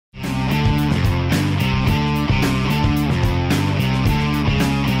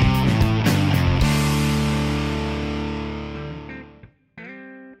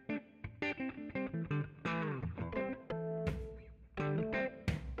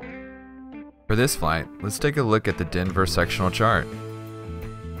For this flight, let's take a look at the Denver sectional chart.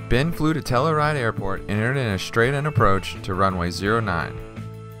 Ben flew to Telluride Airport and entered in a straight-in approach to runway 09.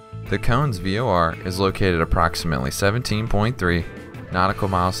 The cone's VOR is located approximately 17.3 nautical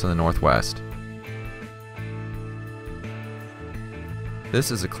miles to the northwest. This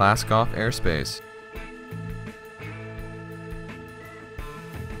is a Class Golf airspace.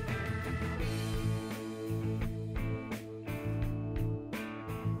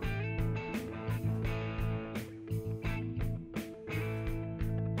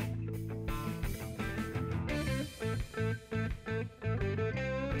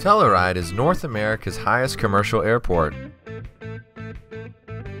 Telluride is North America's highest commercial airport.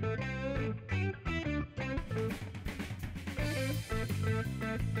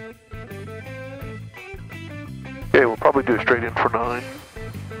 Okay, we'll probably do a straight in for 9.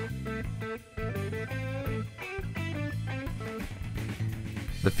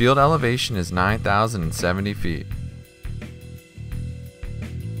 The field elevation is 9,070 feet.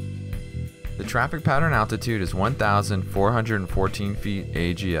 The traffic pattern altitude is 1,414 feet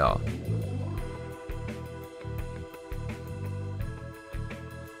AGL.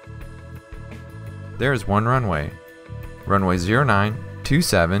 There is one runway. Runway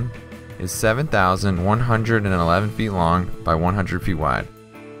 0927 is 7,111 feet long by 100 feet wide.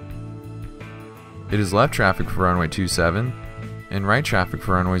 It is left traffic for runway 27 and right traffic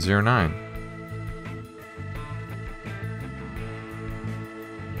for runway 09.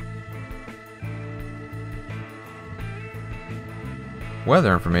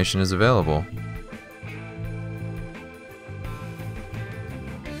 Weather information is available.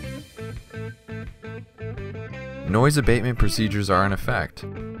 Noise abatement procedures are in effect.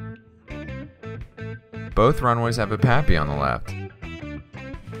 Both runways have a PAPI on the left.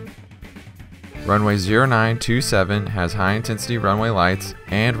 Runway 0927 has high-intensity runway lights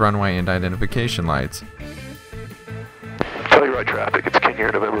and runway end identification lights. Telluride traffic, it's King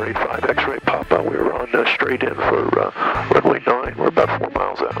Air November 85, X-ray Papa. We're on straight in for runway 9. We're about 4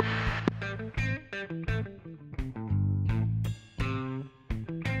 miles out.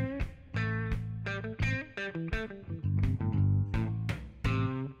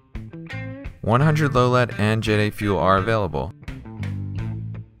 $100 low lead and Jet A fuel are available.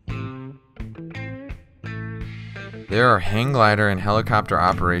 There are hang glider and helicopter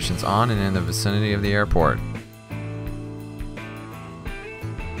operations on and in the vicinity of the airport.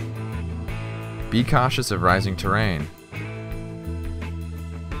 Be cautious of rising terrain.